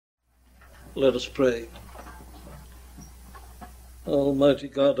Let us pray. Almighty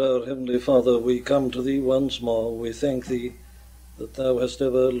God, our Heavenly Father, we come to Thee once more. We thank Thee that Thou hast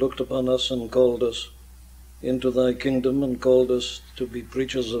ever looked upon us and called us into Thy kingdom and called us to be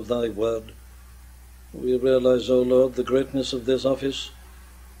preachers of Thy word. We realize, O Lord, the greatness of this office,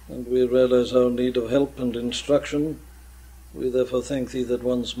 and we realize our need of help and instruction. We therefore thank Thee that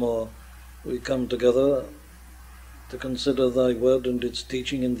once more we come together to consider Thy word and its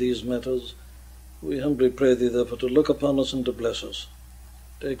teaching in these matters. We humbly pray Thee, therefore, to look upon us and to bless us.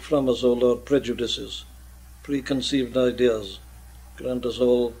 Take from us, O Lord, prejudices, preconceived ideas. Grant us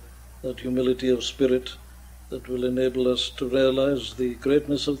all that humility of spirit that will enable us to realize the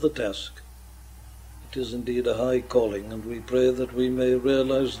greatness of the task. It is indeed a high calling, and we pray that we may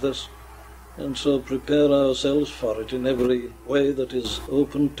realize this and so prepare ourselves for it in every way that is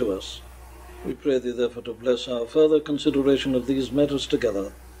open to us. We pray Thee, therefore, to bless our further consideration of these matters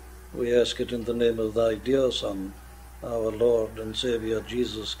together. We ask it in the name of Thy dear Son, our Lord and Saviour,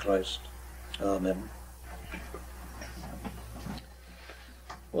 Jesus Christ. Amen.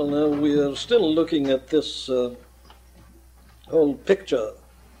 Well, now we are still looking at this whole picture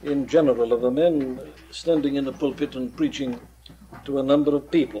in general of a man standing in a pulpit and preaching to a number of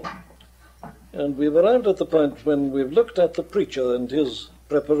people. And we've arrived at the point when we've looked at the preacher and his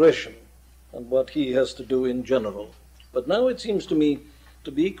preparation and what he has to do in general. But now it seems to me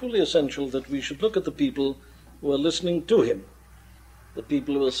to be equally essential that we should look at the people who are listening to him, the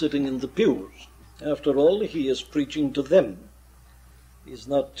people who are sitting in the pews. After all, he is preaching to them. He's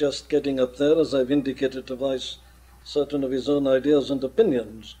not just getting up there, as I've indicated, to voice certain of his own ideas and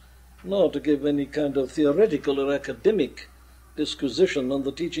opinions, nor to give any kind of theoretical or academic disquisition on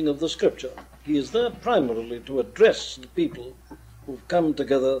the teaching of the Scripture. He is there primarily to address the people who've come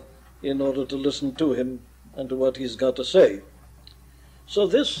together in order to listen to him and to what he's got to say. So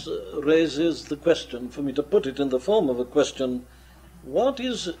this raises the question, for me to put it in the form of a question, what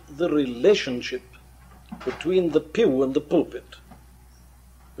is the relationship between the pew and the pulpit,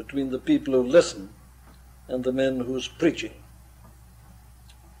 between the people who listen and the man who's preaching?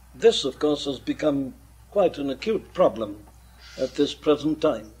 This, of course, has become quite an acute problem at this present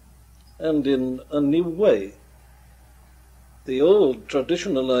time, and in a new way. The old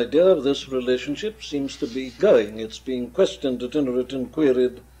traditional idea of this relationship seems to be going. It's being questioned, itinerant, and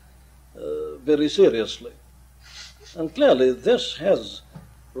queried very seriously. And clearly this has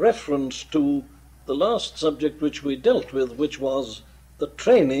reference to the last subject which we dealt with, which was the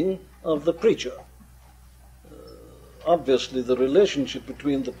training of the preacher. Obviously, the relationship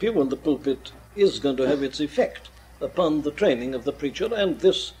between the pew and the pulpit is going to have its effect upon the training of the preacher, and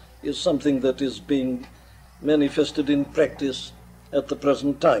this is something that is being manifested in practice at the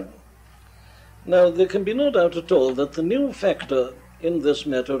present time. Now, there can be no doubt at all that the new factor in this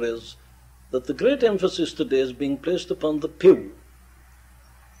matter is that the great emphasis today is being placed upon the pew.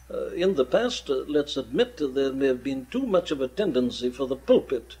 In the past, let's admit, there may have been too much of a tendency for the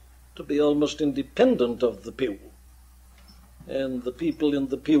pulpit to be almost independent of the pew. And the people in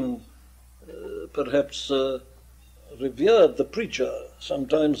the pew perhaps revered the preacher,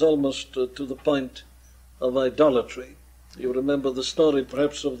 sometimes almost to the point of idolatry. You remember the story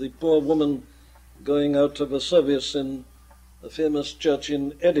perhaps of the poor woman going out of a service in a famous church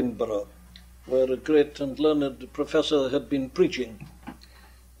in Edinburgh, where a great and learned professor had been preaching.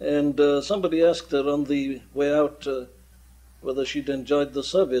 And somebody asked her on the way out whether she'd enjoyed the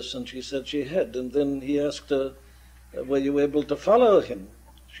service, and she said she had. And then he asked her, were you able to follow him?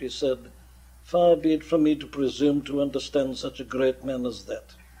 She said, far be it from me to presume to understand such a great man as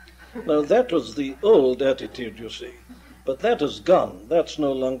that. Now, that was the old attitude, you see, but that has gone. That's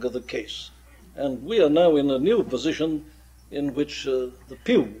no longer the case. And we are now in a new position in which the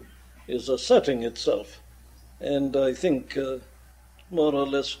pew is asserting itself, and I think more or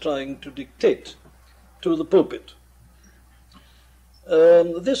less trying to dictate to the pulpit.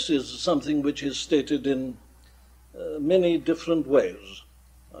 This is something which is stated in many different ways.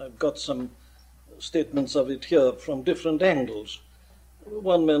 I've got some statements of it here from different angles.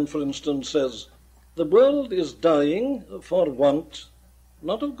 One man, for instance, says, the world is dying for want,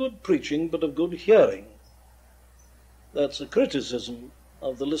 not of good preaching, but of good hearing. That's a criticism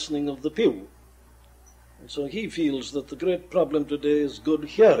of the listening of the pew. And so he feels that the great problem today is good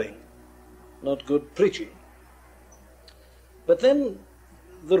hearing, not good preaching. But then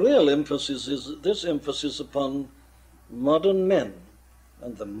the real emphasis is this emphasis upon modern men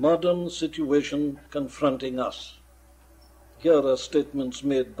and the modern situation confronting us. Here are statements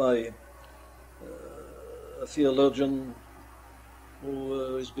made by a theologian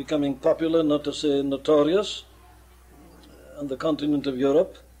who is becoming popular, not to say notorious, on the continent of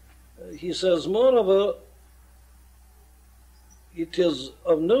Europe, He says, moreover, it is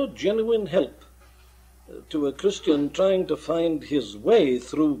of no genuine help to a Christian trying to find his way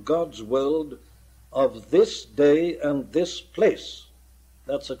through God's world of this day and this place.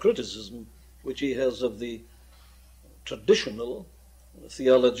 That's a criticism which he has of the traditional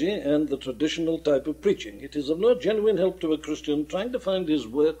theology and the traditional type of preaching. It is of no genuine help to a Christian trying to find his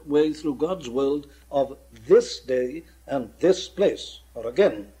way through God's world of this day and this place. Or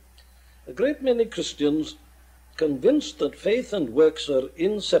again, a great many Christians, convinced that faith and works are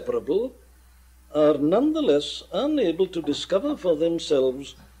inseparable, are nonetheless unable to discover for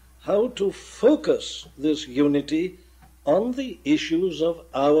themselves how to focus this unity on the issues of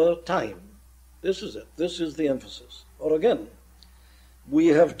our time. This is it. This is the emphasis. Or again, we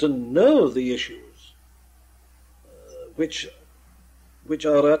have to know the issues which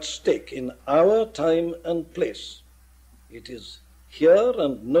are at stake in our time and place. It is here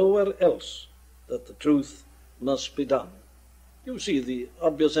and nowhere else that the truth must be done. You see the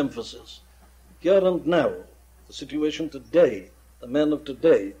obvious emphasis. Here and now, the situation today, the men of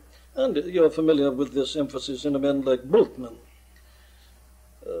today. And you're familiar with this emphasis in a man like Bultmann,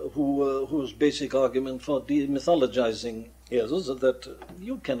 whose basic argument for demythologizing is that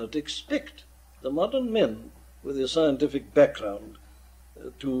you cannot expect the modern men with a scientific background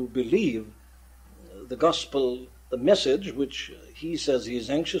to believe the gospel, the message which he says he is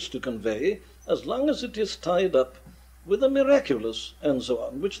anxious to convey, as long as it is tied up with the miraculous and so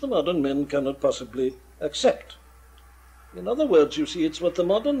on, which the modern men cannot possibly accept. In other words, you see, it's what the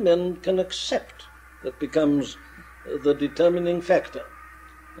modern men can accept that becomes the determining factor.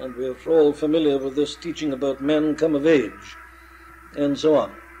 And we're all familiar with this teaching about men come of age and so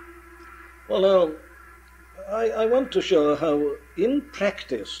on. Well, now, I want to show how in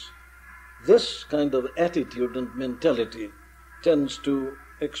practice this kind of attitude and mentality tends to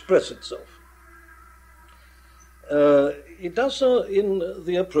express itself. It does so in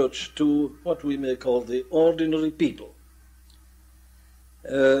the approach to what we may call the ordinary people.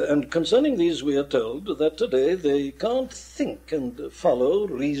 And concerning these we are told that today they can't think and follow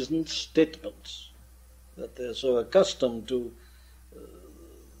reasoned statements, that they're so accustomed to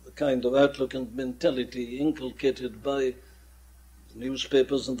the kind of outlook and mentality inculcated by the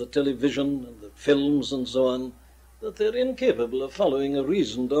newspapers and the television and the films and so on, that they're incapable of following a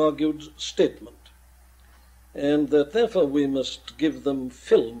reasoned, argued statement. And that therefore we must give them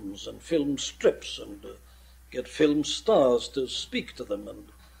films and film strips and get film stars to speak to them and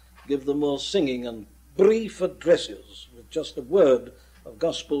give them more singing and brief addresses with just a word of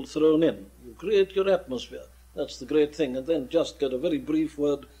gospel thrown in. You create your atmosphere. That's the great thing. And then just get a very brief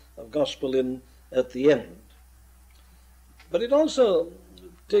word of gospel in at the end. But it also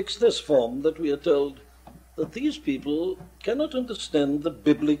takes this form that we are told that these people cannot understand the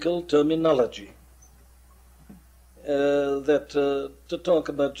biblical terminology. To talk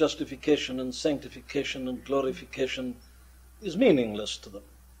about justification and sanctification and glorification is meaningless to them,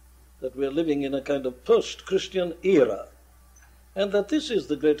 that we are living in a kind of post-Christian era, and that this is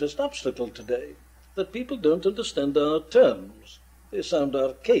the greatest obstacle today, that people don't understand our terms. They sound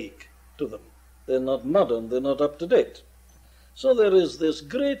archaic to them. They're not modern, they're not up to date. So there is this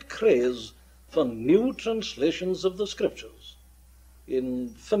great craze for new translations of the Scriptures in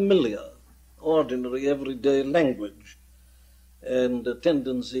familiar, ordinary, everyday language, and a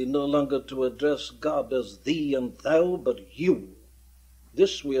tendency no longer to address God as thee and thou, but you.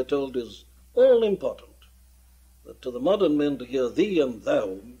 This, we are told, is all important. That to the modern man to hear thee and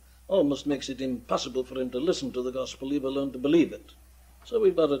thou almost makes it impossible for him to listen to the gospel, leave alone to believe it. So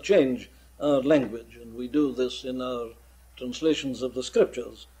we've got to change our language, and we do this in our translations of the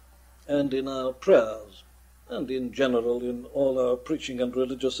Scriptures and in our prayers and in general in all our preaching and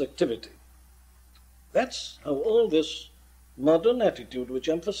religious activity. That's how all this modern attitude, which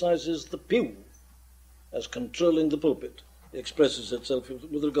emphasizes the pew as controlling the pulpit, expresses itself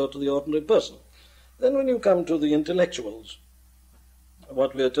with regard to the ordinary person. Then when you come to the intellectuals,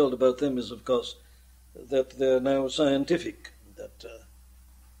 what we are told about them is, of course, that they're now scientific, that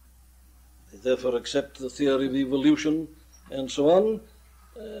they therefore accept the theory of evolution and so on,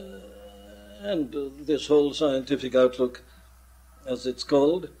 and this whole scientific outlook, as it's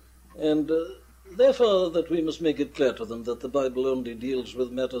called, and therefore that we must make it clear to them that the Bible only deals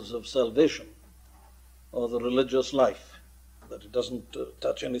with matters of salvation or the religious life, that it doesn't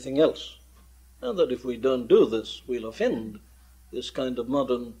touch anything else, and that if we don't do this, we'll offend this kind of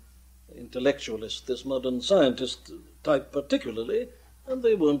modern intellectualist, this modern scientist type particularly, and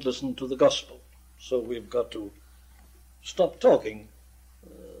they won't listen to the gospel. So we've got to stop talking,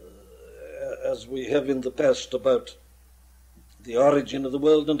 as we have in the past, about the origin of the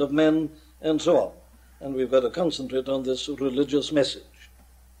world and of men, and so on. And we've got to concentrate on this religious message.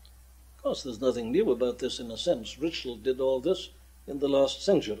 Of course, there's nothing new about this in a sense. Ritschl did all this in the last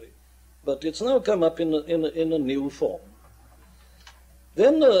century, but it's now come up in a new form.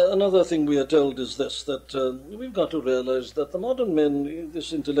 Then another thing we are told is this, that we've got to realize that the modern man,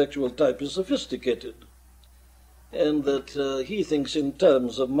 this intellectual type, is sophisticated, and that he thinks in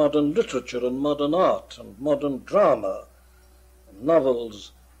terms of modern literature and modern art and modern drama, and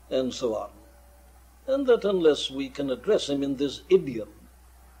novels, and so on. And that unless we can address him in this idiom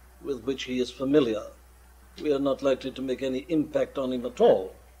with which he is familiar, we are not likely to make any impact on him at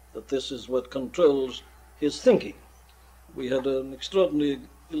all, that this is what controls his thinking. We had an extraordinary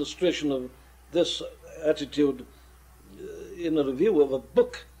illustration of this attitude in a review of a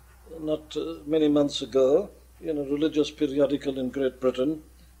book not many months ago in a religious periodical in Great Britain,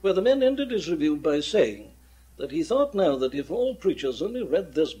 where the man ended his review by saying that he thought now that if all preachers only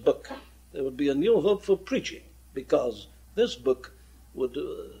read this book, there would be a new hope for preaching, because this book would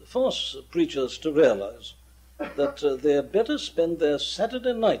force preachers to realize that they had better spend their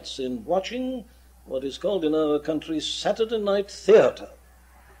Saturday nights in watching what is called in our country Saturday night theatre.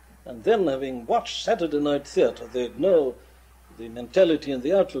 And then, having watched Saturday night theatre, they'd know the mentality and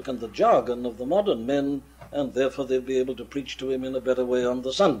the outlook and the jargon of the modern men, and therefore they'd be able to preach to him in a better way on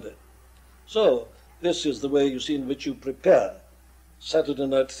the Sunday. So this is the way, you see, in which you prepare Saturday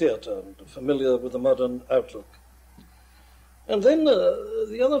night theatre, and familiar with the modern outlook. And then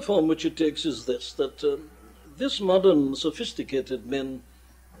the other form which it takes is this, that this modern sophisticated man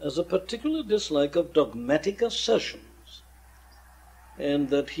has a particular dislike of dogmatic assertions, and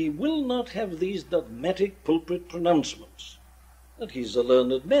that he will not have these dogmatic pulpit pronouncements, that he's a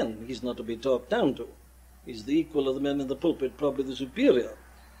learned man, he's not to be talked down to, he's the equal of the men in the pulpit, probably the superior,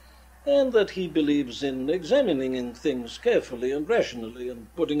 and that he believes in examining things carefully and rationally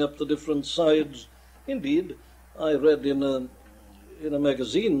and putting up the different sides. Indeed, I read in a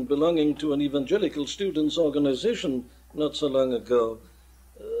magazine belonging to an evangelical students' organization not so long ago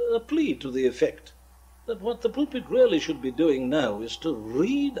a plea to the effect that what the pulpit really should be doing now is to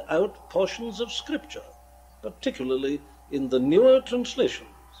read out portions of Scripture, particularly in the newer translations,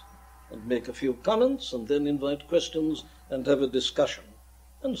 and make a few comments and then invite questions and have a discussion.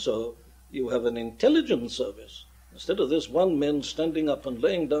 And so you have an intelligent service, instead of this one man standing up and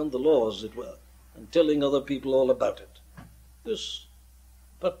laying down the law, as it were, and telling other people all about it. This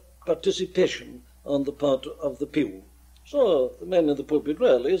participation on the part of the pew. So the man in the pulpit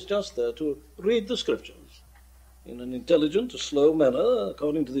really is just there to read the Scriptures in an intelligent, slow manner,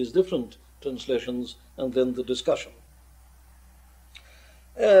 according to these different translations, and then the discussion.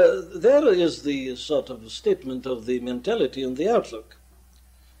 There is the sort of statement of the mentality and the outlook.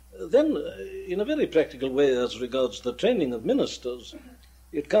 Then, in a very practical way as regards the training of ministers,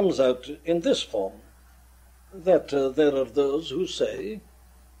 it comes out in this form, that there are those who say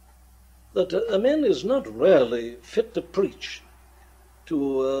that a man is not really fit to preach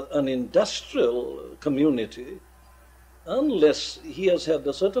to an industrial community unless he has had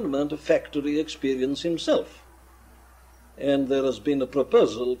a certain amount of factory experience himself. And there has been a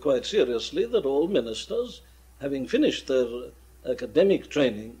proposal, quite seriously, that all ministers, having finished their academic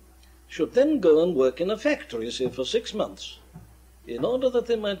training, should then go and work in a factory, say, for 6 months, in order that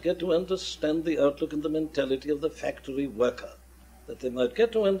they might get to understand the outlook and the mentality of the factory worker, that they might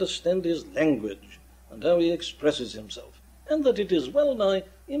get to understand his language and how he expresses himself, and that it is well nigh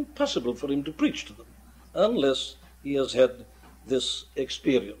impossible for him to preach to them unless he has had this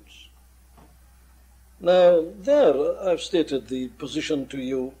experience. Now, there I've stated the position to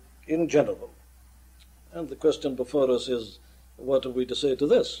you in general, and the question before us is, what are we to say to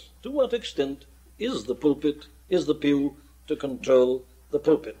this? To what extent is the pulpit, is the pew, to control the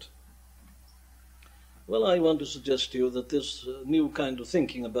pulpit? Well, I want to suggest to you that this new kind of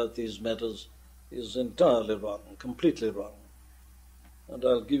thinking about these matters is entirely wrong, completely wrong. And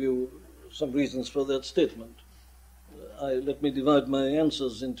I'll give you some reasons for that statement. Let me divide my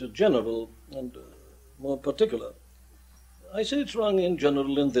answers into general and more particular. I say it's wrong in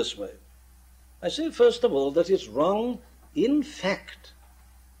general in this way. I say, first of all, that it's wrong in fact.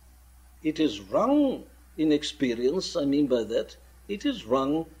 It is wrong in experience, I mean by that. It is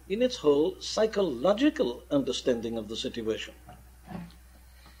wrong in its whole psychological understanding of the situation.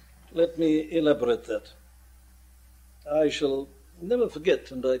 Let me elaborate that. I shall never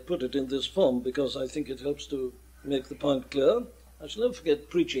forget, and I put it in this form because I think it helps to make the point clear, I shall never forget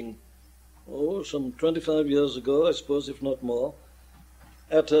preaching, some 25 years ago, I suppose, if not more,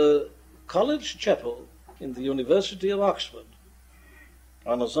 at a college chapel in the University of Oxford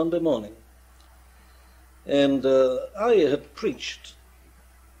on a Sunday morning. And I had preached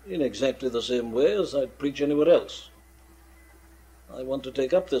in exactly the same way as I'd preach anywhere else. I want to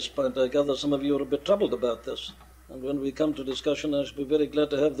take up this point. I gather some of you are a bit troubled about this. And when we come to discussion, I shall be very glad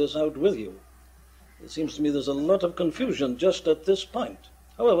to have this out with you. It seems to me there's a lot of confusion just at this point.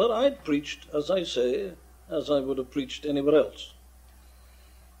 However, I'd preached, as I say, as I would have preached anywhere else.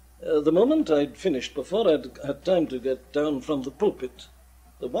 The moment I'd finished, before I'd had time to get down from the pulpit,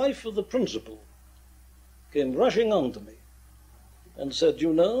 the wife of the principal came rushing on to me and said,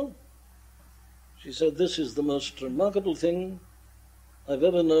 "You know," she said, "this is the most remarkable thing I've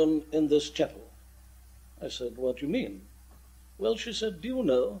ever known in this chapel." I said, "What do you mean?" "Well," she said, "do you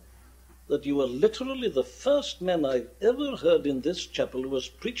know that you are literally the first man I've ever heard in this chapel who has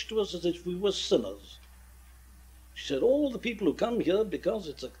preached to us as if we were sinners?" She said, "All the people who come here, because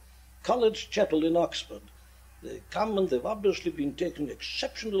it's a college chapel in Oxford, they come and they've obviously been taking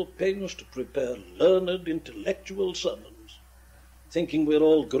exceptional pains to prepare learned, intellectual sermons, thinking we're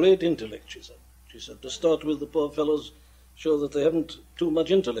all great intellects," she said. She said, "To start with, the poor fellows show that they haven't too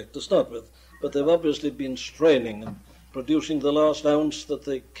much intellect to start with, but they've obviously been straining and producing the last ounce that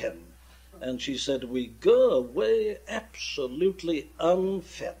they can." And she said, "We go away absolutely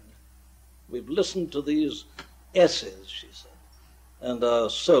unfed. We've listened to these essays," she said, "and our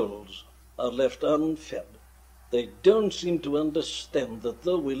souls are left unfed. They don't seem to understand that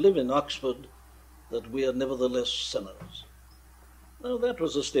though we live in Oxford, that we are nevertheless sinners." Now that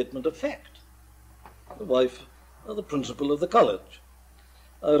was a statement of fact. The wife of the principal of the college.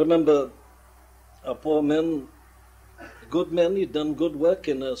 I remember a poor man, good man, he'd done good work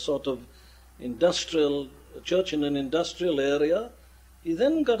in a sort of industrial church in an industrial area. He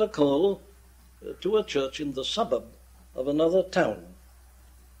then got a call to a church in the suburb of another town.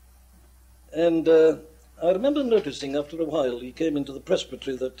 And I remember noticing after a while, he came into the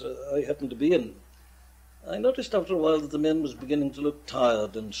presbytery that I happened to be in. I noticed after a while that the man was beginning to look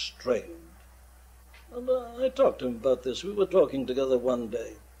tired and strained. And I talked to him about this. We were talking together one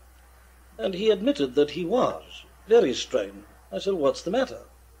day. And he admitted that he was very strained. I said, "What's the matter?"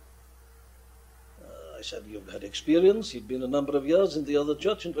 I said, "You've had experience. He'd been a number of years in the other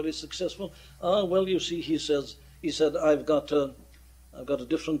church and very successful." "Ah, well, you see," he said, I've got a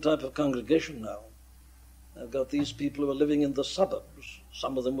different type of congregation now. I've got these people who are living in the suburbs.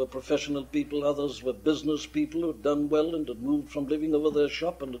 Some of them were professional people, others were business people who had done well and had moved from living over their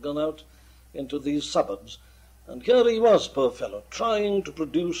shop and had gone out into these suburbs. And here he was, poor fellow, trying to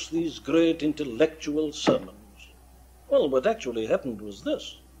produce these great intellectual sermons. Well, what actually happened was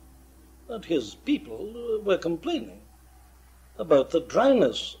this, that his people were complaining about the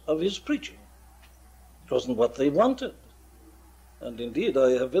dryness of his preaching. It wasn't what they wanted. And indeed,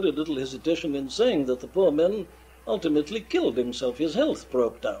 I have very little hesitation in saying that the poor man ultimately killed himself. His health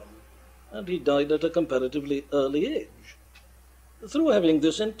broke down, and he died at a comparatively early age, through having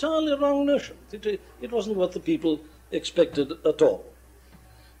this entirely wrong notion. It wasn't what the people expected at all.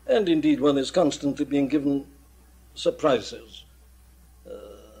 And indeed, one is constantly being given surprises.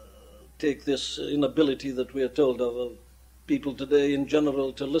 Take this inability that we are told of people today in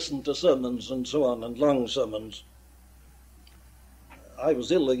general to listen to sermons and so on, and long sermons. I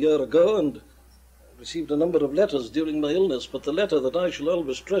was ill a year ago and received a number of letters during my illness, but the letter that I shall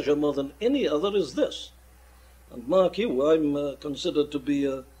always treasure more than any other is this. And mark you, I'm considered to be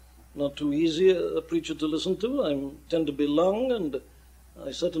not too easy a preacher to listen to. I tend to be long, and I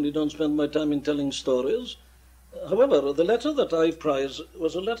certainly don't spend my time in telling stories. However, the letter that I prize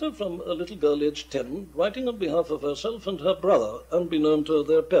was a letter from a little girl aged 10, writing on behalf of herself and her brother, unbeknown to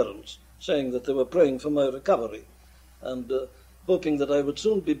their parents, saying that they were praying for my recovery and hoping that I would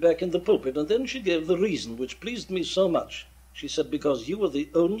soon be back in the pulpit. And then she gave the reason, which pleased me so much. She said, "Because you are the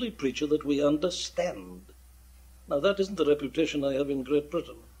only preacher that we understand." Now, that isn't the reputation I have in Great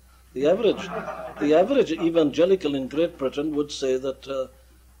Britain. The average evangelical in Great Britain would say that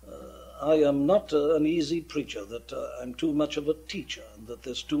I am not an easy preacher, that I'm too much of a teacher, and that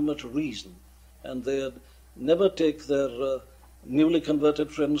there's too much reason. And they'd never take their newly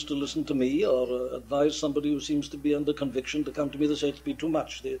converted friends to listen to me, or advise somebody who seems to be under conviction to come to me. They say it'd be too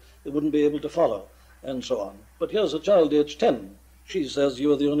much. They wouldn't be able to follow, and so on. But here's a child aged 10. She says,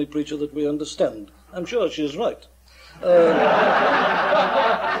 "You are the only preacher that we understand." I'm sure she's right.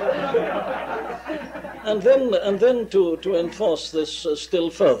 And then to enforce this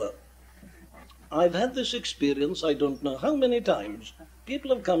still further, I've had this experience, I don't know how many times. People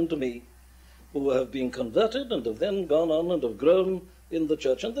have come to me who have been converted and have then gone on and have grown in the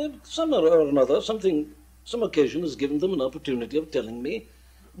church, and they've somehow or another, some occasion has given them an opportunity of telling me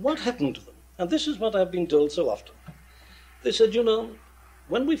what happened to them. And this is what I've been told so often. They said, "You know,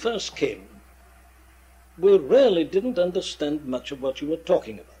 when we first came, we really didn't understand much of what you were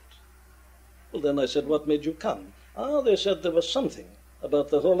talking about. Well, then I said, what made you come? They said there was something about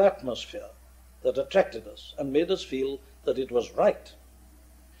the whole atmosphere that attracted us and made us feel that it was right.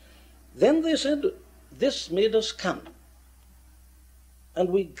 Then they said, this made us come. And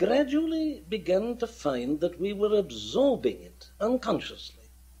we gradually began to find that we were absorbing it unconsciously.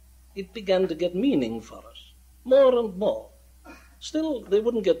 It began to get meaning for us, more and more. Still, they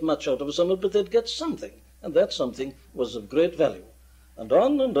wouldn't get much out of us, but they'd get something, and that something was of great value. And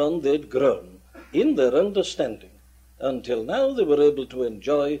on they'd grown in their understanding, until now they were able to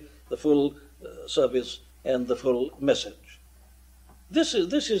enjoy the full service and the full message. This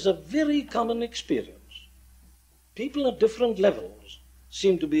is a very common experience. People at different levels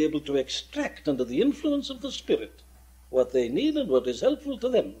seem to be able to extract under the influence of the Spirit what they need and what is helpful to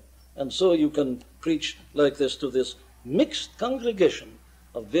them. And so you can preach like this to this mixed congregation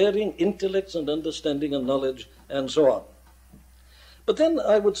of varying intellects and understanding and knowledge and so on. But then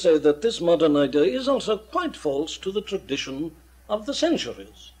I would say that this modern idea is also quite false to the tradition of the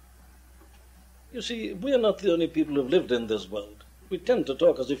centuries. You see, we are not the only people who have lived in this world. We tend to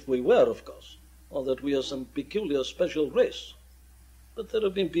talk as if we were, of course, or that we are some peculiar special race. But there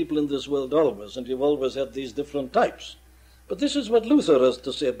have been people in this world always, and you've always had these different types. But this is what Luther has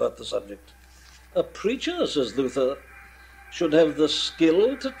to say about the subject. A preacher, says Luther, should have the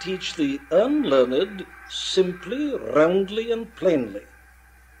skill to teach the unlearned simply, roundly, and plainly.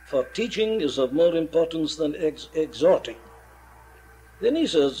 For teaching is of more importance than exhorting. Then he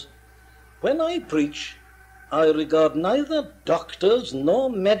says, when I preach, I regard neither doctors nor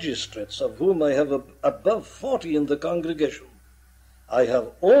magistrates, of whom I have above 40 in the congregation. I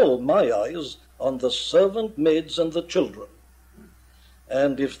have all my eyes on the servant maids and the children.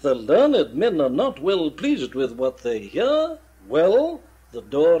 And if the learned men are not well pleased with what they hear, well, the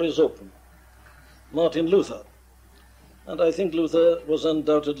door is open. Martyn Luther. And I think Luther was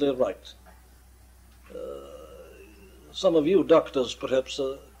undoubtedly right. Some of you doctors perhaps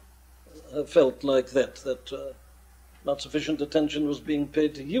have felt like that not sufficient attention was being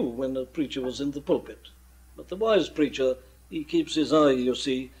paid to you when a preacher was in the pulpit. But the wise preacher, he keeps his eye, you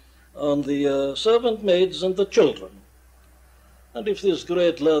see, on the servant maids and the children. And if this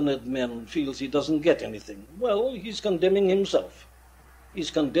great learned man feels he doesn't get anything, well, he's condemning himself. He's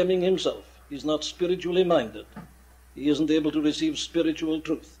condemning himself. He's not spiritually minded. He isn't able to receive spiritual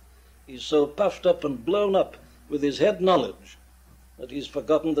truth. He's so puffed up and blown up with his head knowledge that he's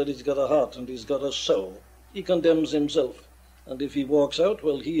forgotten that he's got a heart and he's got a soul. He condemns himself. And if he walks out,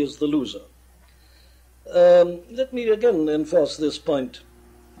 well, he is the loser. Let me again enforce this point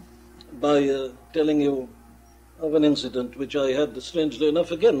by telling you of an incident which I had, strangely enough,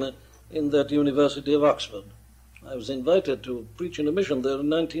 again in that University of Oxford. I was invited to preach in a mission there in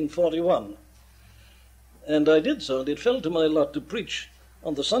 1941. And I did so, and it fell to my lot to preach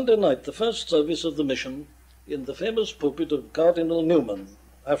on the Sunday night, the first service of the mission, in the famous pulpit of Cardinal Newman,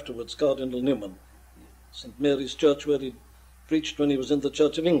 afterwards Cardinal Newman, St. Mary's Church, where he preached when he was in the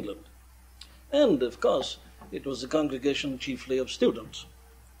Church of England. And, of course, it was a congregation chiefly of students.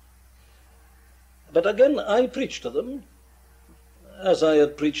 But again, I preached to them as I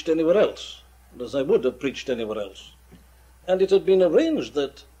had preached anywhere else, and as I would have preached anywhere else. And it had been arranged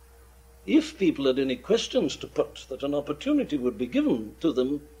that if people had any questions to put, that an opportunity would be given to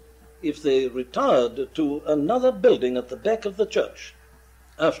them if they retired to another building at the back of the church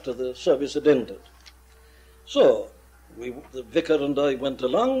after the service had ended. So the vicar and I went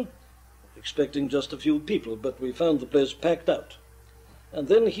along, expecting just a few people, but we found the place packed out. And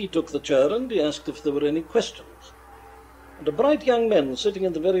then he took the chair and he asked if there were any questions. And a bright young man sitting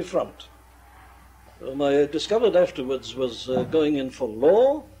in the very front, whom I discovered afterwards was going in for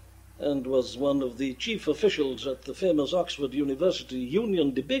law and was one of the chief officials at the famous Oxford University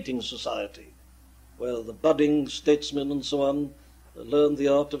Union Debating Society, where the budding statesmen and so on learn the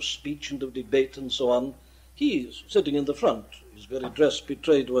art of speech and of debate and so on. He, sitting in the front, his very dress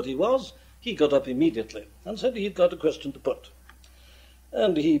betrayed what he was. He got up immediately and said he'd got a question to put.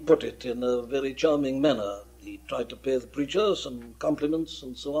 And he put it in a very charming manner. He tried to pay the preacher some compliments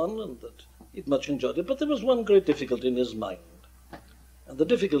and so on, and that he'd much enjoyed it. But there was one great difficulty in his mind. And the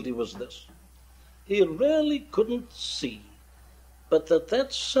difficulty was this. He really couldn't see but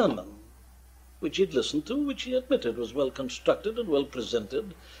that sermon which he'd listened to, which he admitted was well constructed and well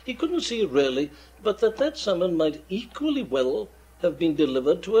presented, he couldn't see really but that sermon might equally well have been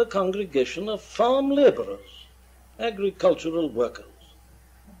delivered to a congregation of farm labourers, agricultural workers,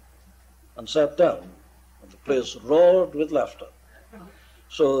 and sat down, and the place roared with laughter.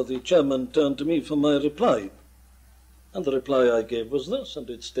 So the chairman turned to me for my reply, and the reply I gave was this, and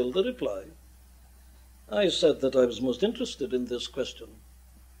it's still the reply. I said that I was most interested in this question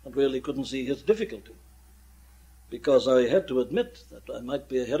and really couldn't see his difficulty, because I had to admit that I might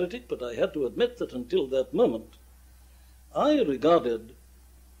be a heretic, but I had to admit that until that moment I regarded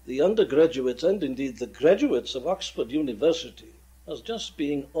the undergraduates and indeed the graduates of Oxford University as just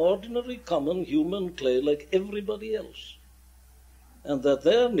being ordinary, common human clay like everybody else, and that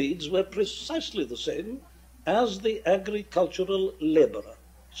their needs were precisely the same as the agricultural laborer,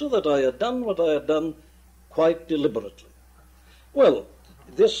 so that I had done what I had done quite deliberately. Well,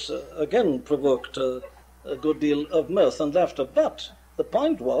 this again provoked a good deal of mirth and laughter, but the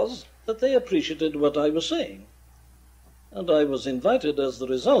point was that they appreciated what I was saying, and I was invited as the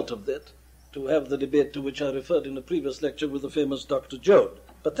result of that to have the debate to which I referred in a previous lecture with the famous Dr. Joad.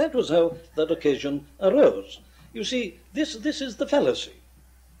 But that was how that occasion arose. You see, this is the fallacy,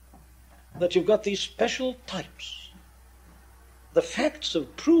 that you've got these special types. The facts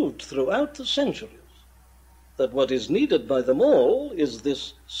have proved throughout the centuries that what is needed by them all is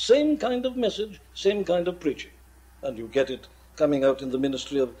this same kind of message, same kind of preaching. And you get it coming out in the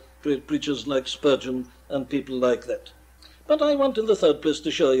ministry of great preachers like Spurgeon and people like that. But I want in the third place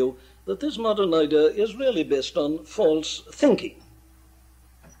to show you that this modern idea is really based on false thinking.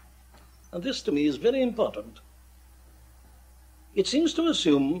 And this to me is very important. It seems to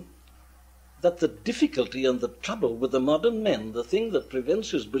assume that the difficulty and the trouble with the modern man, the thing that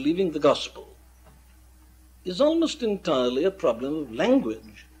prevents his believing the gospel, is almost entirely a problem of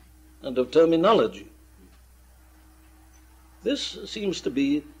language and of terminology. This seems to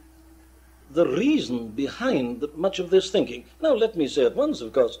be the reason behind much of this thinking. Now, let me say at once,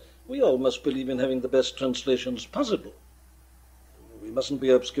 of course, we all must believe in having the best translations possible. We mustn't be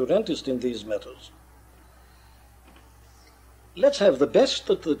obscurantist in these matters. Let's have the best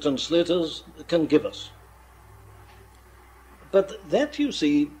that the translators can give us. But that, you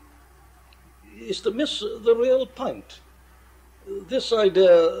see, is to miss the real point. This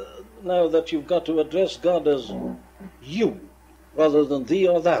idea now that you've got to address God as you rather than thee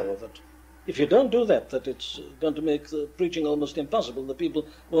or thou, that if you don't do that, that it's going to make the preaching almost impossible. The people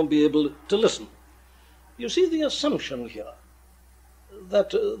won't be able to listen. You see the assumption here that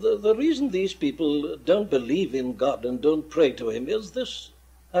the reason these people don't believe in God and don't pray to him is this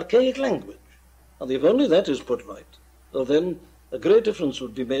archaic language. And if only that is put right, well, then a great difference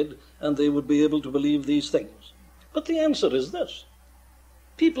would be made and they would be able to believe these things. But the answer is this.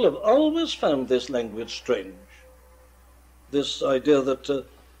 People have always found this language strange. This idea that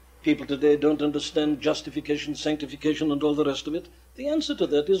people today don't understand justification, sanctification, and all the rest of it. The answer to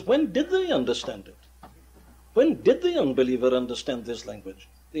that is, when did they understand it? When did the unbeliever understand this language?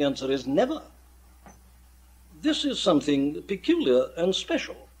 The answer is never. This is something peculiar and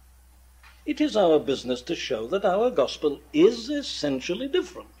special. It is our business to show that our gospel is essentially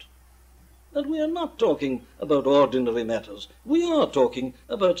different. That we are not talking about ordinary matters. We are talking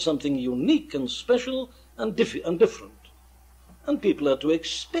about something unique and special and different. And people are to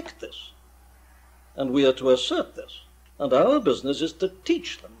expect this. And we are to assert this. And our business is to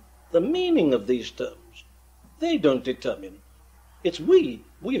teach them the meaning of these terms. They don't determine. It's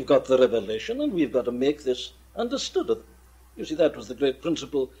we've got the revelation, and we've got to make this understood of them. You see, that was the great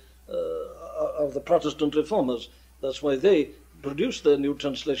principle of the Protestant reformers. That's why they produced their new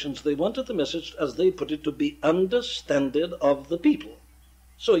translations. They wanted the message, as they put it, to be understood of the people.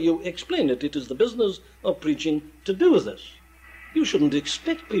 So you explain it. It is the business of preaching to do this. You shouldn't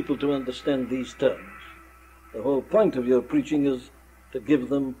expect people to understand these terms. The whole point of your preaching is to give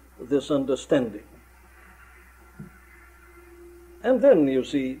them this understanding. And then, you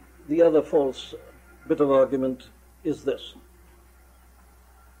see, the other false bit of argument is this.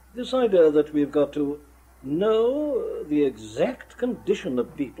 This idea that we've got to know the exact condition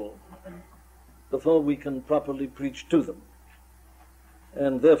of people before we can properly preach to them.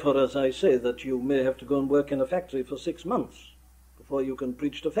 And therefore, as I say, that you may have to go and work in a factory for 6 months before you can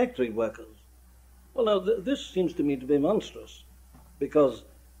preach to factory workers. Well, now, this seems to me to be monstrous, because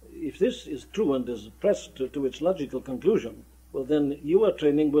if this is true and is pressed to its logical conclusion, well, then your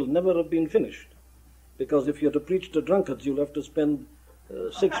training will never have been finished. Because if you're to preach to drunkards, you'll have to spend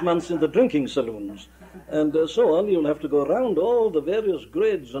 6 months in the drinking saloons, and so on. You'll have to go around all the various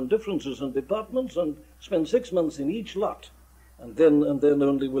grades and differences and departments and spend 6 months in each lot, and then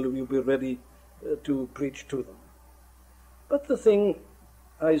only will you be ready to preach to them. But the thing,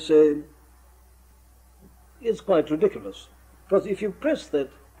 I say, is quite ridiculous, because if you press that,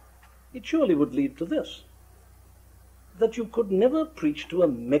 it surely would lead to this, that you could never preach to a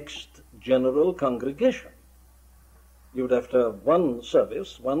mixed general congregation. You would have to have one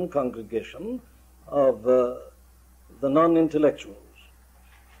service, one congregation of the non-intellectuals,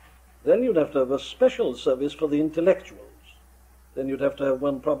 Then you'd have to have a special service for the intellectuals. Then you'd have to have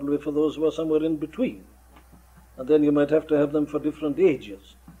one probably for those who are somewhere in between. And then you might have to have them for different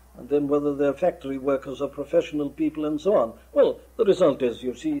ages. And then whether they're factory workers or professional people and so on. Well, the result is,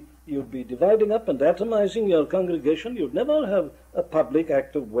 you see, you'd be dividing up and atomizing your congregation. You'd never have a public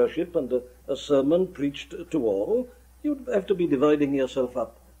act of worship and a sermon preached to all. You'd have to be dividing yourself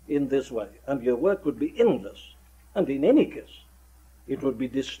up in this way. And your work would be endless. And in any case, it would be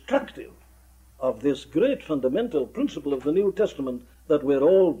destructive of this great fundamental principle of the New Testament, that we're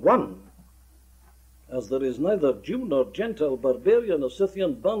all one. As there is neither Jew nor Gentile, barbarian or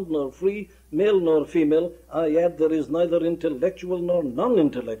Scythian, bond nor free, male nor female, I add there is neither intellectual nor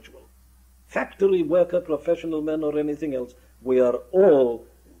non-intellectual, factory worker, professional man, or anything else. We are all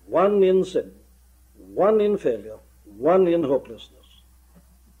one in sin, one in failure, one in hopelessness.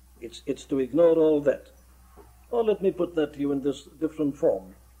 It's to ignore all that. Or let me put that to you in this different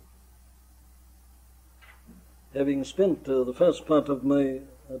form. Having spent the first part of my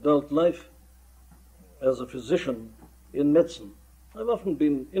adult life as a physician in medicine, I've often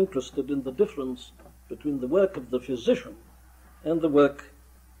been interested in the difference between the work of the physician and the work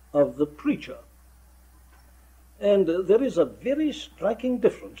of the preacher. And there is a very striking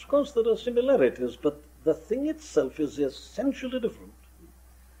difference. Of course, there are similarities, but the thing itself is essentially different.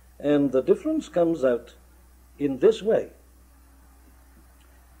 And the difference comes out in this way.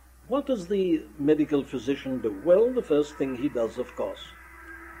 What does the medical physician do? Well, the first thing he does, of course,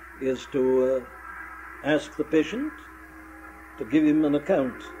 is to ask the patient to give him an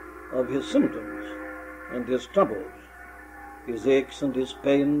account of his symptoms and his troubles, his aches and his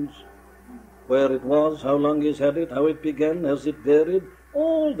pains, where it was, how long he's had it, how it began, has it varied.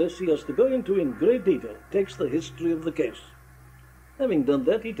 All this he has to go into in great detail. Takes the history of the case. Having done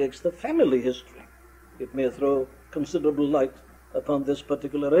that, he takes the family history. It may throw considerable light upon this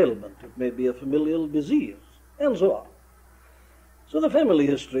particular ailment. It may be a familial disease, and so on. So the family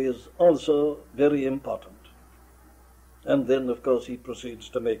history is also very important. And then, of course, he proceeds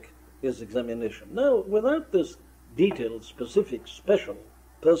to make his examination. Now, without this detailed, specific, special,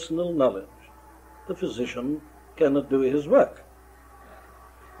 personal knowledge, the physician cannot do his work.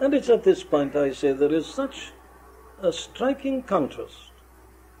 And it's at this point, I say, there is such a striking contrast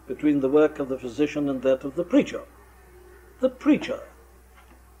between the work of the physician and that of the preacher. The preacher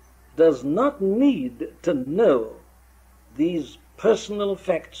does not need to know these personal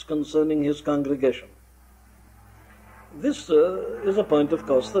facts concerning his congregation. This is a point, of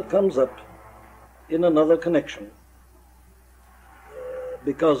course, that comes up in another connection,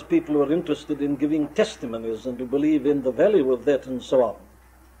 because people who are interested in giving testimonies and who believe in the value of that and so on,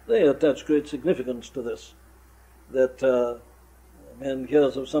 they attach great significance to this, that a man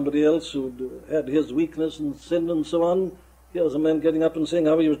hears of somebody else who had his weakness and sin and so on. Here's a man getting up and saying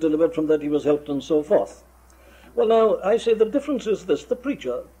how he was delivered from that, he was helped, and so forth. Well, now, I say the difference is this. The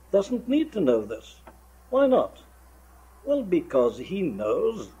preacher doesn't need to know this. Why not? Well, because he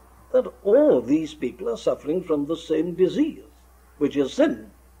knows that all these people are suffering from the same disease, which is sin,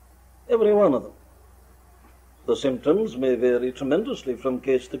 every one of them. The symptoms may vary tremendously from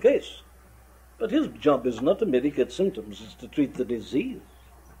case to case, but his job is not to medicate symptoms, it's to treat the disease.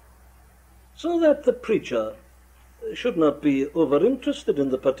 So that the preacher should not be over-interested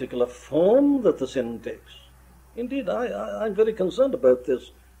in the particular form that the sin takes. Indeed, I'm very concerned about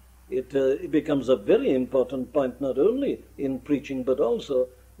this. It becomes a very important point not only in preaching, but also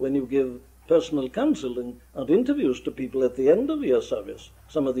when you give personal counseling and interviews to people at the end of your service.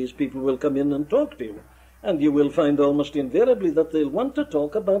 Some of these people will come in and talk to you, and you will find almost invariably that they'll want to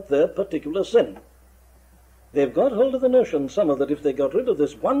talk about their particular sin. They've got hold of the notion, somehow, that if they got rid of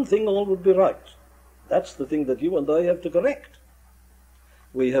this one thing, all would be right. That's the thing that you and I have to correct.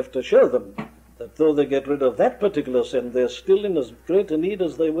 We have to show them that though they get rid of that particular sin, they're still in as great a need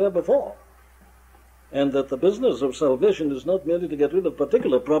as they were before. And that the business of salvation is not merely to get rid of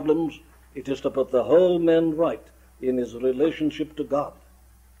particular problems, it is to put the whole man right in his relationship to God.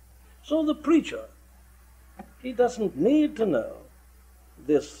 So the preacher, he doesn't need to know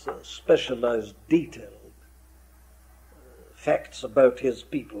this specialized, detailed facts about his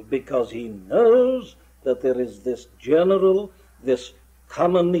people, because he knows that there is this general, this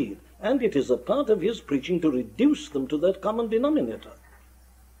common need. And it is a part of his preaching to reduce them to that common denominator.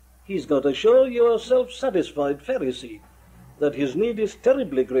 He's got to show you a self-satisfied Pharisee that his need is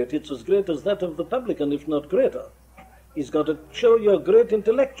terribly great. It's as great as that of the publican, if not greater. He's got to show you a great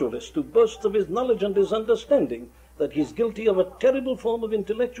intellectualist who boasts of his knowledge and his understanding that he's guilty of a terrible form of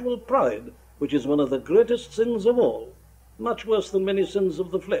intellectual pride, which is one of the greatest sins of all, much worse than many sins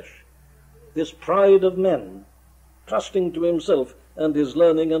of the flesh. This pride of man, trusting to himself and his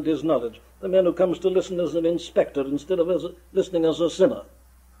learning and his knowledge. The man who comes to listen as an inspector instead of listening as a sinner.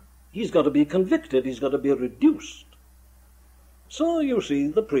 He's got to be convicted. He's got to be reduced. So, you see,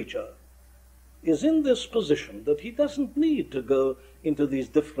 the preacher is in this position that he doesn't need to go into these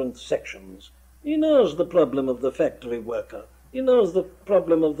different sections. He knows the problem of the factory worker. He knows the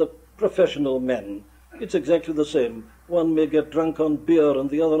problem of the professional men. It's exactly the same. One may get drunk on beer and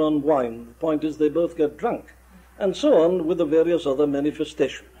the other on wine. The point is they both get drunk. And so on with the various other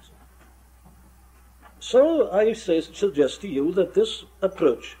manifestations. So I suggest to you that this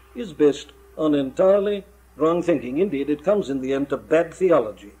approach is based on entirely wrong thinking. Indeed, it comes in the end to bad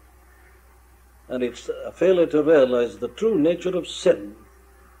theology. And it's a failure to realize the true nature of sin,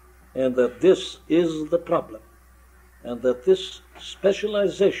 and that this is the problem, and that this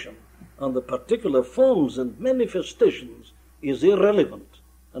specialization on the particular forms and manifestations is irrelevant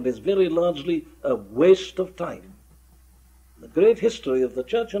and is very largely a waste of time. The great history of the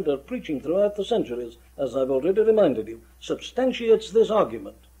church and her preaching throughout the centuries, as I've already reminded you, substantiates this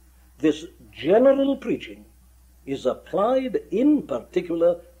argument. This general preaching is applied in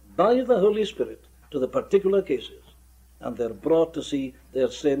particular by the Holy Spirit to the particular cases, and they're brought to see their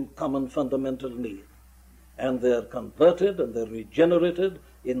same common fundamental need. And they're converted and they're regenerated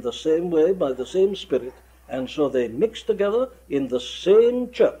in the same way by the same Spirit, and so they mix together in the same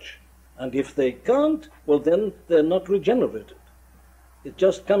church. And if they can't, well then they're not regenerated. It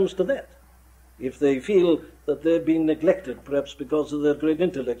just comes to that. If they feel that they've been neglected, perhaps because of their great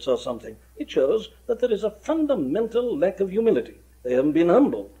intellects or something, it shows that there is a fundamental lack of humility. They haven't been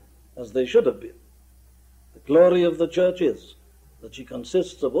humbled as they should have been. The glory of the church is that she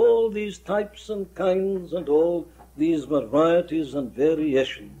consists of all these types and kinds and all these varieties and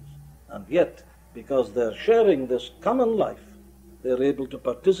variations. And yet, because they're sharing this common life, they're able to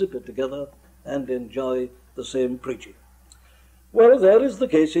participate together and enjoy the same preaching. Well, there is the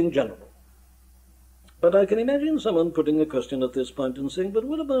case in general. But I can imagine someone putting a question at this point and saying, but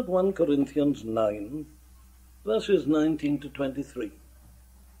what about 1 Corinthians 9, verses 19 to 23?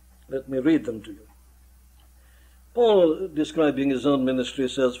 Let me read them to you. Paul, describing his own ministry,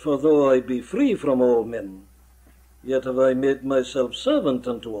 says, "For though I be free from all men, yet have I made myself servant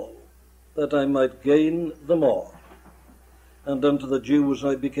unto all, that I might gain the more. And unto the Jews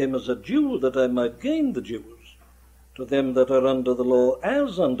I became as a Jew, that I might gain the Jews. To them that are under the law,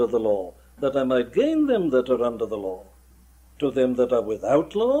 as under the law, that I might gain them that are under the law. To them that are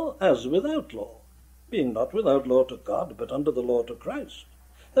without law, as without law, being not without law to God, but under the law to Christ,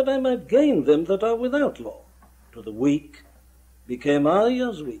 that I might gain them that are without law. To the weak became I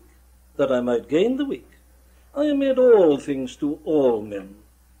as weak, that I might gain the weak. I am made all things to all men,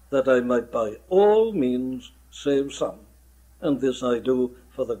 that I might by all means save some. And this I do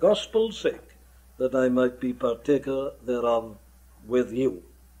for the gospel's sake, that I might be partaker thereof with you."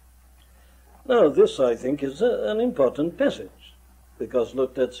 Now this, I think, is an important passage, because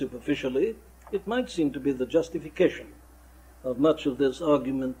looked at superficially, it might seem to be the justification of much of this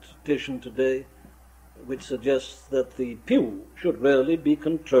argumentation today, which suggests that the pew should rarely be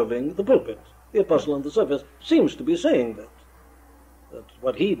controlling the pulpit. The apostle on the surface seems to be saying that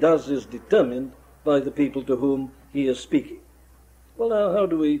what he does is determined by the people to whom he is speaking. Well, now, how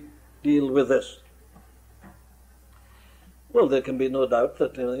do we deal with this? Well, there can be no doubt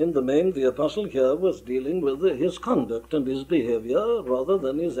that in the main the apostle here was dealing with his conduct and his behavior rather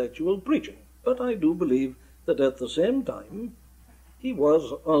than his actual preaching. But I do believe that at the same time he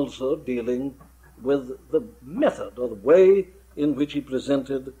was also dealing with the method or the way in which he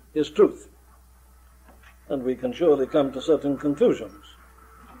presented his truth. And we can surely come to certain conclusions.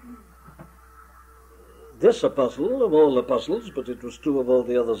 This apostle, of all apostles, but it was true of all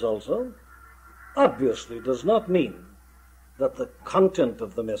the others also, obviously does not mean that the content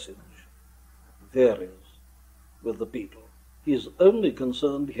of the message varies with the people. He is only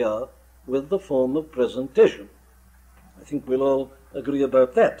concerned here with the form of presentation. I think we'll all agree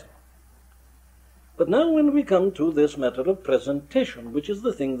about that. But now when we come to this matter of presentation, which is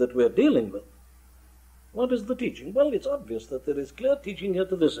the thing that we're dealing with, what is the teaching? Well, it's obvious that there is clear teaching here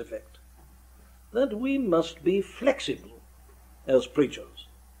to this effect, that we must be flexible as preachers.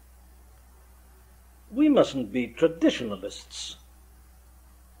 We mustn't be traditionalists.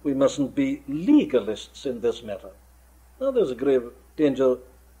 We mustn't be legalists in this matter. Now, there's a grave danger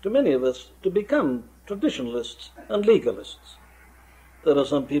to many of us to become traditionalists and legalists. There are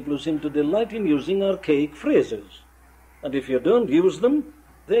some people who seem to delight in using archaic phrases, and if you don't use them,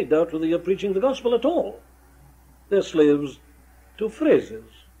 they doubt whether you're preaching the gospel at all. They're slaves to phrases.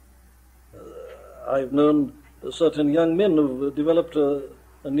 I've known certain young men who've developed a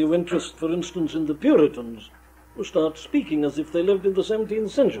new interest, for instance, in the Puritans, who start speaking as if they lived in the 17th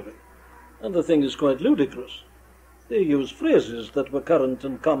century. And the thing is quite ludicrous. They use phrases that were current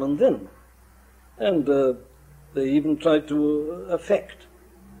and common then. And they even tried to affect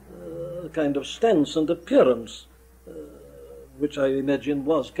a kind of stance and appearance, which I imagine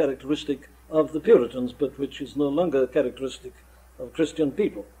was characteristic of the Puritans, but which is no longer characteristic of Christian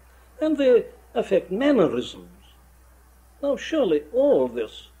people. And they affect mannerisms. Now, surely all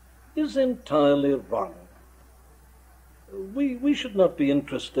this is entirely wrong. We should not be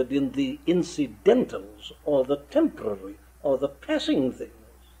interested in the incidentals or the temporary or the passing things.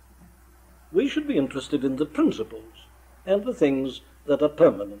 We should be interested in the principles and the things that are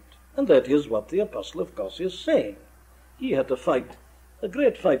permanent. And that is what the apostle, of course, is saying. He had to fight, a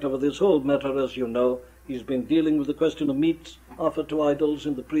great fight over this whole matter, as you know. He's been dealing with the question of meats offered to idols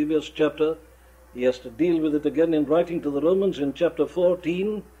in the previous chapter. He has to deal with it again in writing to the Romans in chapter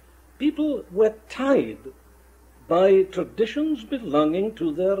 14. People were tied by traditions belonging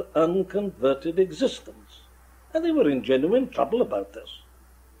to their unconverted existence. And they were in genuine trouble about this.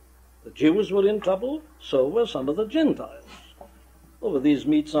 The Jews were in trouble, so were some of the Gentiles, over these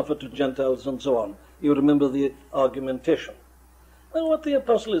meats offered to Gentiles and so on. You remember the argumentation. Now, what the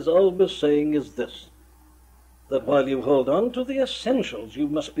apostle is always saying is this, that while you hold on to the essentials, you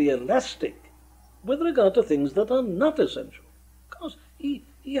must be elastic with regard to things that are not essential. Because he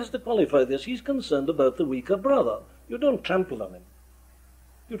has to qualify this. He's concerned about the weaker brother. You don't trample on him.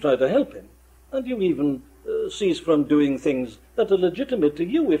 You try to help him. And you even cease from doing things that are legitimate to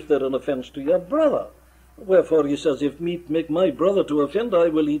you if they're an offense to your brother. Wherefore he says, if meat make my brother to offend, I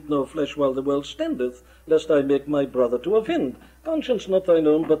will eat no flesh while the world standeth, lest I make my brother to offend. Conscience not thine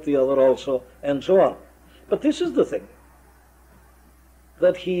own, but the other also, and so on. But this is the thing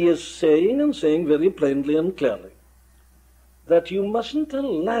that he is saying, and saying very plainly and clearly, that you mustn't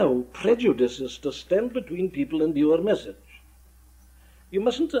allow prejudices to stand between people and your message. You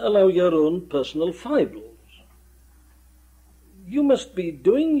mustn't allow your own personal foibles. You must be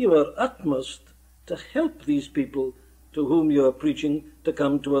doing your utmost to help these people to whom you are preaching to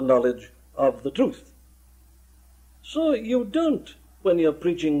come to a knowledge of the truth. So you don't, when you're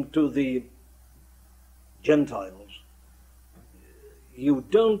preaching to the Gentiles, you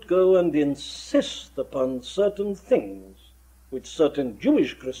don't go and insist upon certain things which certain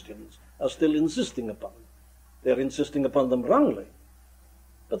Jewish Christians are still insisting upon. They're insisting upon them wrongly.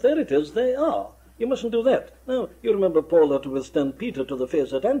 But there it is, they are. You mustn't do that. Now, you remember Paul had to withstand Peter to the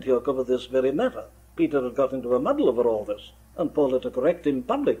face at Antioch over this very matter. Peter had got into a muddle over all this, and Paul had to correct him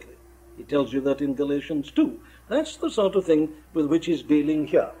publicly. He tells you that in Galatians 2. That's the sort of thing with which he's dealing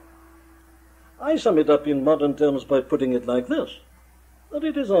here. I sum it up in modern terms by putting it like this, that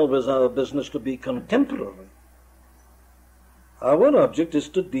it is always our business to be contemporary. Our object is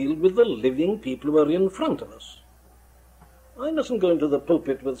to deal with the living people who are in front of us. I mustn't go into the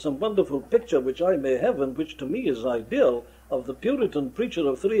pulpit with some wonderful picture which I may have and which to me is ideal of the Puritan preacher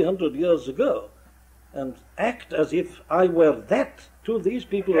of 300 years ago and act as if I were that to these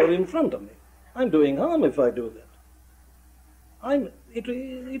people who are in front of me. I'm doing harm if I do that.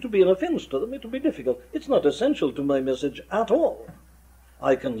 It would be an offense to them. It would be difficult. It's not essential to my message at all.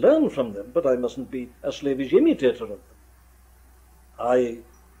 I can learn from them, but I mustn't be a slavish imitator of them. I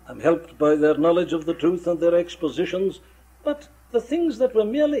am helped by their knowledge of the truth and their expositions, but the things that were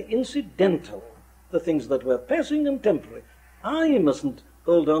merely incidental, the things that were passing and temporary, I mustn't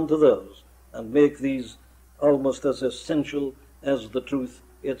hold on to those and make these almost as essential as the truth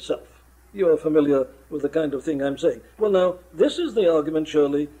itself. You are familiar with the kind of thing I'm saying. Well, now, this is the argument,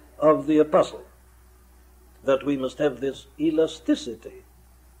 surely, of the apostle, that we must have this elasticity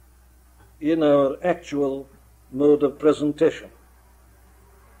in our actual mode of presentation.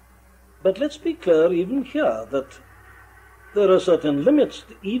 But let's be clear even here that there are certain limits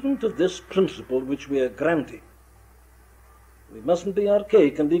even to this principle which we are granting. We mustn't be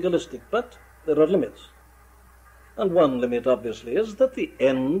archaic and legalistic, but there are limits. And one limit, obviously, is that the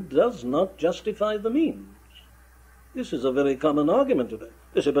end does not justify the means. This is a very common argument today.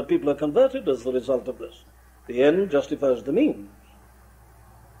 They say, but people are converted as the result of this. The end justifies the means.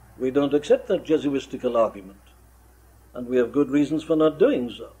 We don't accept that Jesuitical argument, and we have good reasons for not doing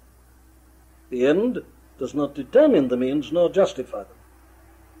so. The end does not determine the means nor justify them.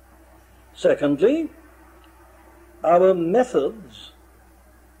 Secondly, our methods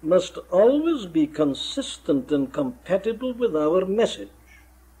must always be consistent and compatible with our message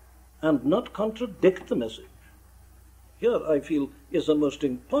and not contradict the message. Here, I feel, is a most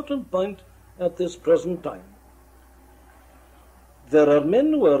important point at this present time. There are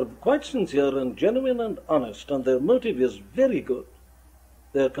men who are quite sincere and genuine and honest, and their motive is very good.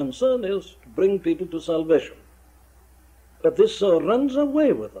 Their concern is to bring people to salvation. But this so runs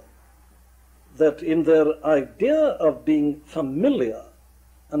away with them that in their idea of being familiar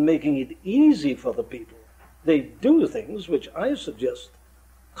and making it easy for the people, they do things which I suggest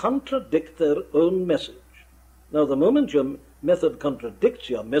contradict their own message. Now, the moment your method contradicts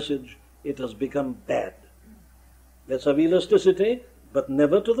your message, it has become bad. Let's have elasticity, but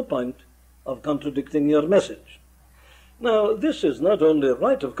never to the point of contradicting your message. Now, this is not only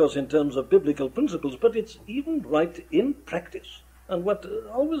right, of course, in terms of biblical principles, but it's even right in practice. And what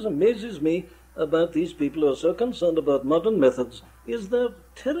always amazes me about these people who are so concerned about modern methods is their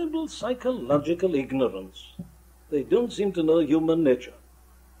terrible psychological ignorance. They don't seem to know human nature.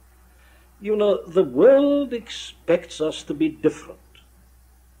 You know, the world expects us to be different.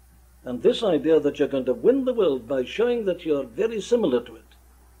 And this idea that you're going to win the world by showing that you're very similar to it,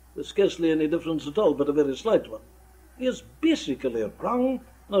 with scarcely any difference at all, but a very slight one, is basically wrong,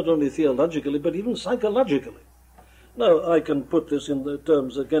 not only theologically, but even psychologically. Now, I can put this in the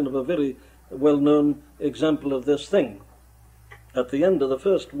terms, again, of a very well-known example of this thing. At the end of the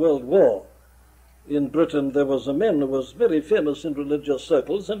First World War, in Britain, there was a man who was very famous in religious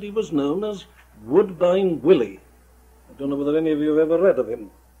circles, and he was known as Woodbine Willie. I don't know whether any of you have ever read of him.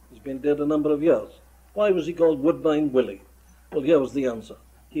 He's been dead a number of years. Why was he called Woodbine Willie? Well, here was the answer.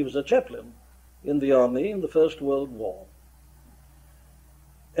 He was a chaplain in the army in the First World War.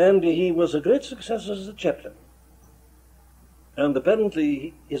 And he was a great success as a chaplain. And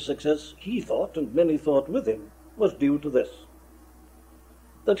apparently his success, he thought, and many thought with him, was due to this: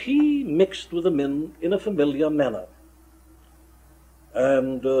 that he mixed with the men in a familiar manner.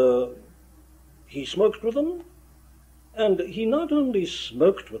 And he smoked with them, and he not only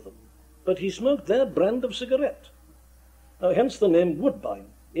smoked with them, but he smoked their brand of cigarette. Hence the name Woodbine.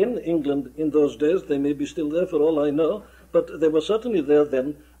 In England in those days, they may be still there for all I know, but they were certainly there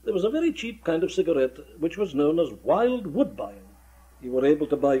then. There was a very cheap kind of cigarette which was known as Wild Woodbine. You were able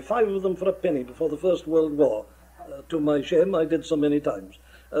to buy 5 of them for a penny before the First World War. To my shame, I did so many times.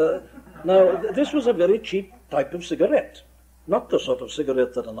 Now, this was a very cheap type of cigarette, not the sort of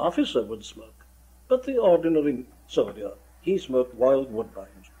cigarette that an officer would smoke, but the ordinary soldier. He smoked Wild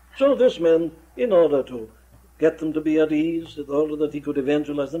Woodbines. So this man, in order to get them to be at ease, in order that he could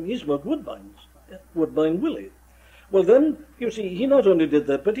evangelize them, he smoked Woodbines, Woodbine Willie. Well then, you see, he not only did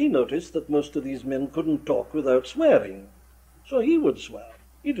that, but he noticed that most of these men couldn't talk without swearing. So he would swear.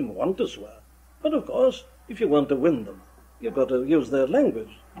 He didn't want to swear. But of course, if you want to win them, you've got to use their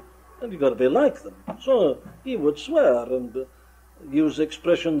language, and you've got to be like them. So he would swear and use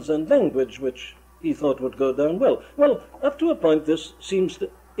expressions and language which he thought would go down well. Well, up to a point, this seems to,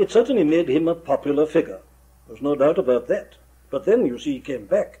 it certainly made him a popular figure. There's no doubt about that. But then, you see, he came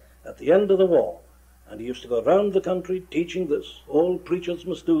back at the end of the war, and he used to go around the country teaching this. All preachers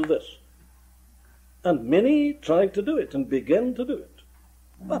must do this. And many tried to do it and began to do it.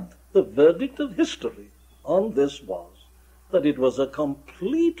 But the verdict of history on this was that it was a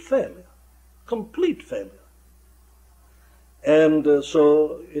complete failure. Complete failure. And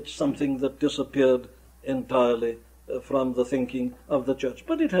so it's something that disappeared entirely from the thinking of the church.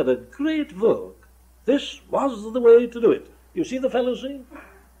 But it had a great vogue. This was the way to do it. You see the fallacy?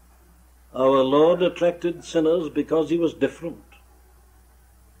 Our Lord attracted sinners because he was different.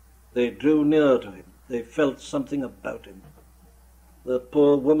 They drew near to him. They felt something about him. That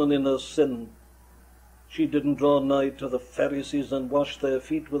poor woman in her sin, she didn't draw nigh to the Pharisees and wash their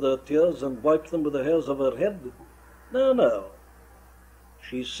feet with her tears and wipe them with the hairs of her head. No, no.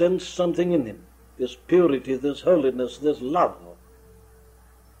 She sensed something in him, this purity, this holiness, this love.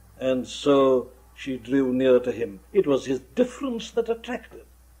 And so she drew near to him. It was his difference that attracted.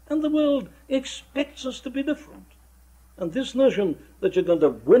 And the world expects us to be different. And this notion that you're going to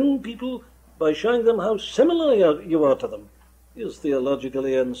win people by showing them how similar you are to them is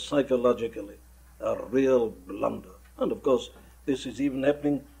theologically and psychologically a real blunder. And of course, this is even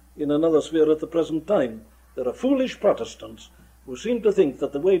happening in another sphere at the present time. There are foolish Protestants who seem to think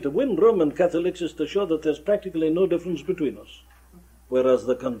that the way to win Roman Catholics is to show that there's practically no difference between us. Whereas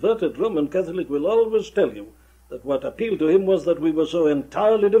the converted Roman Catholic will always tell you that what appealed to him was that we were so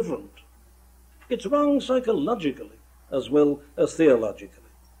entirely different. It's wrong psychologically as well as theologically.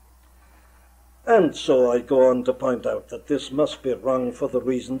 And so I go on to point out that this must be wrong for the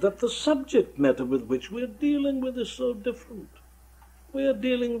reason that the subject matter with which we're dealing with is so different. We're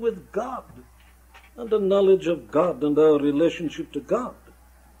dealing with God and a knowledge of God and our relationship to God.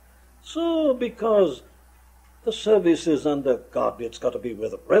 So because the service is under God, it's got to be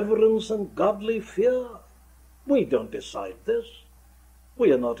with reverence and godly fear. We don't decide this.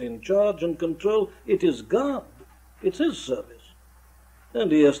 We are not in charge and control. It is God. It's his service.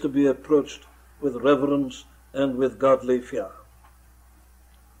 And he has to be approached with reverence and with godly fear.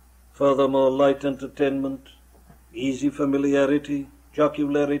 Furthermore, light entertainment, easy familiarity,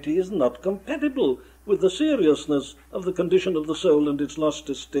 jocularity is not compatible with the seriousness of the condition of the soul and its lost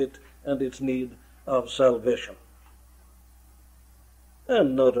estate and its need of salvation.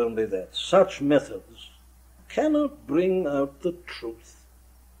 And not only that, such methods cannot bring out the truth.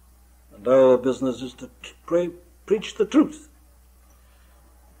 And our business is to preach the truth.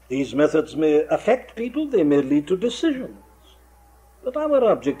 These methods may affect people, they may lead to decisions. But our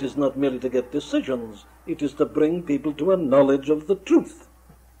object is not merely to get decisions, it is to bring people to a knowledge of the truth.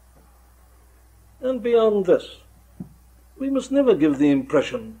 And beyond this, we must never give the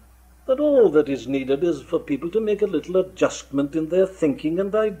impression that all that is needed is for people to make a little adjustment in their thinking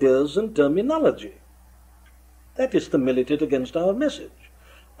and ideas and terminology. That is to militate against our message.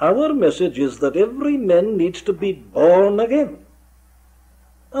 Our message is that every man needs to be born again,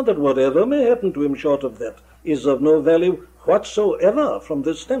 and that whatever may happen to him short of that is of no value whatsoever from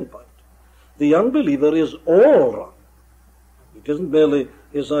this standpoint. The unbeliever is all wrong. It isn't merely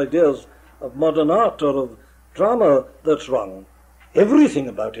his ideas of modern art or of drama that's wrong. Everything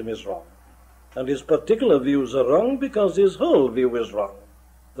about him is wrong. And his particular views are wrong because his whole view is wrong.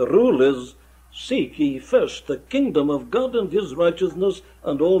 The rule is, seek ye first the kingdom of God and his righteousness,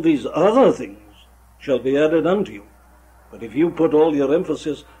 and all these other things shall be added unto you. But if you put all your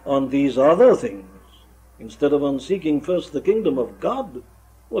emphasis on these other things, instead of on seeking first the kingdom of God,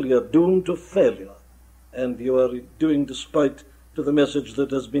 well, you're doomed to failure, and you are doing despite to the message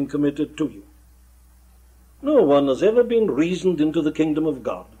that has been committed to you. No one has ever been reasoned into the kingdom of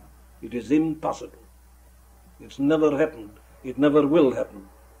God. It is impossible. It's never happened. It never will happen.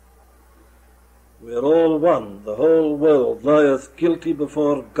 We are all one. The whole world lieth guilty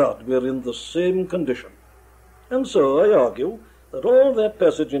before God. We are in the same condition. And so I argue that all that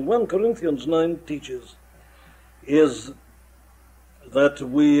passage in 1 Corinthians 9 teaches is that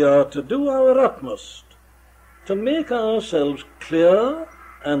we are to do our utmost to make ourselves clear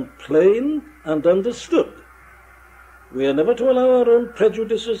and plain and understood. We are never to allow our own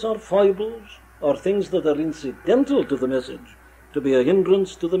prejudices or foibles or things that are incidental to the message to be a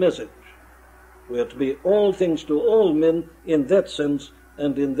hindrance to the message. We are to be all things to all men in that sense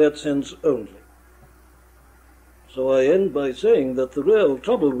and in that sense only. So I end by saying that the real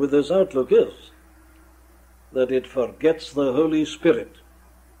trouble with this outlook is that it forgets the Holy Spirit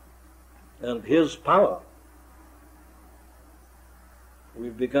and his power.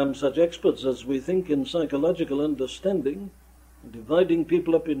 We've become such experts as we think in psychological understanding, dividing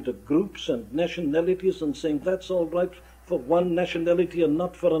people up into groups and nationalities and saying that's all right for one nationality and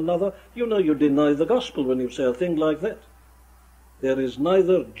not for another. You know you deny the gospel when you say a thing like that. There is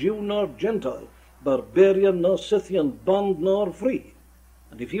neither Jew nor Gentile, barbarian nor Scythian, bond nor free.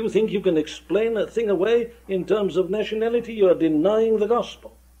 And if you think you can explain a thing away in terms of nationality, you are denying the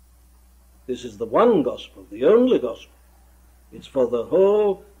gospel. This is the one gospel, the only gospel. It's for the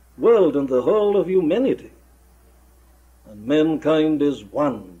whole world and the whole of humanity. And mankind is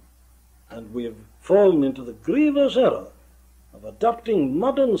one. And we have fallen into the grievous error of adopting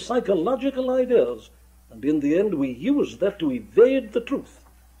modern psychological ideas, and in the end we use that to evade the truth,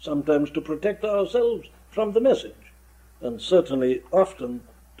 sometimes to protect ourselves from the message, and certainly often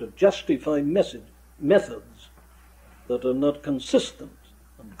to justify methods that are not consistent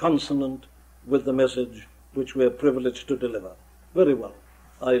and consonant with the message which we are privileged to deliver. Very well.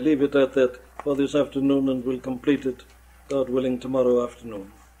 I leave it at that for this afternoon, and will complete it, God willing, tomorrow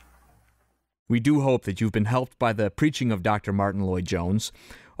afternoon. We do hope that you've been helped by the preaching of Dr. Martyn Lloyd-Jones.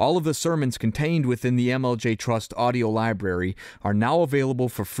 All of the sermons contained within the MLJ Trust audio library are now available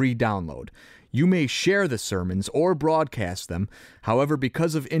for free download. You may share the sermons or broadcast them. However,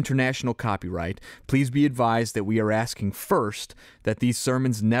 because of international copyright, please be advised that we are asking first that these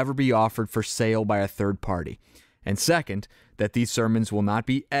sermons never be offered for sale by a third party. And second, that these sermons will not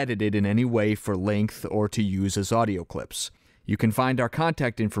be edited in any way for length or to use as audio clips. You can find our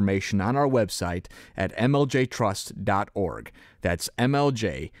contact information on our website at mljtrust.org. That's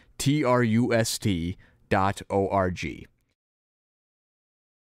mljtrust.org.